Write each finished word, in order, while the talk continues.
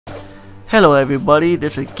Hello everybody,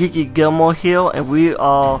 this is RWBY Grimm here, and we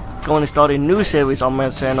are going to start a new series on my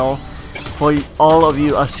channel for all of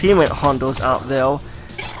you achievement hunters out there.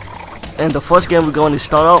 And the first game we're going to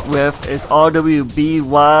start out with is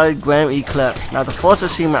RWBY Grimm Eclipse. Now the first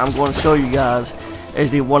achievement I'm going to show you guys is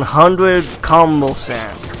the 100 combo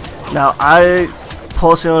sand. Now I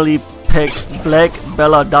personally picked Black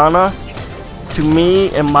Belladonna. To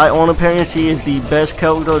me, in my own opinion, she is the best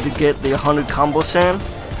character to get the 100 combo sand.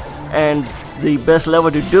 And the best level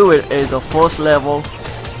to do it is the first level,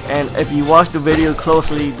 and if you watch the video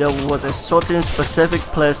closely, there was a certain specific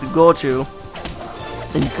place to go to,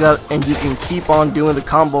 and you can keep on doing the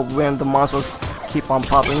combo when the monsters keep on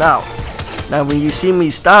popping out. Now when you see me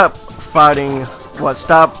stop fighting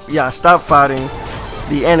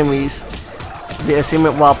the enemies, the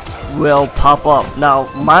achievement will pop up. Now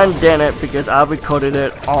mine didn't because I recorded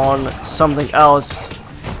it on something else,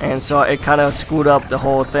 and so it kind of screwed up the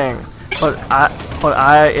whole thing. But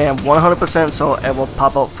I am 100% so it will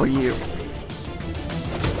pop up for you.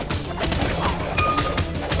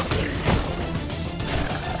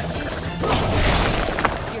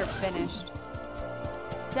 You're finished.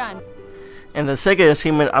 Done. And the second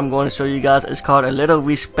achievement I'm going to show you guys is called a little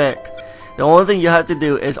respec. The only thing you have to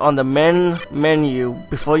do is on the main menu,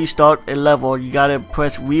 before you start a level, you gotta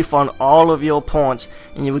press refund all of your points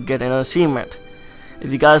and you will get an achievement.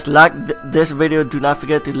 If you guys like this video, do not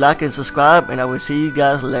forget to like and subscribe, and I will see you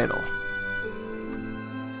guys later.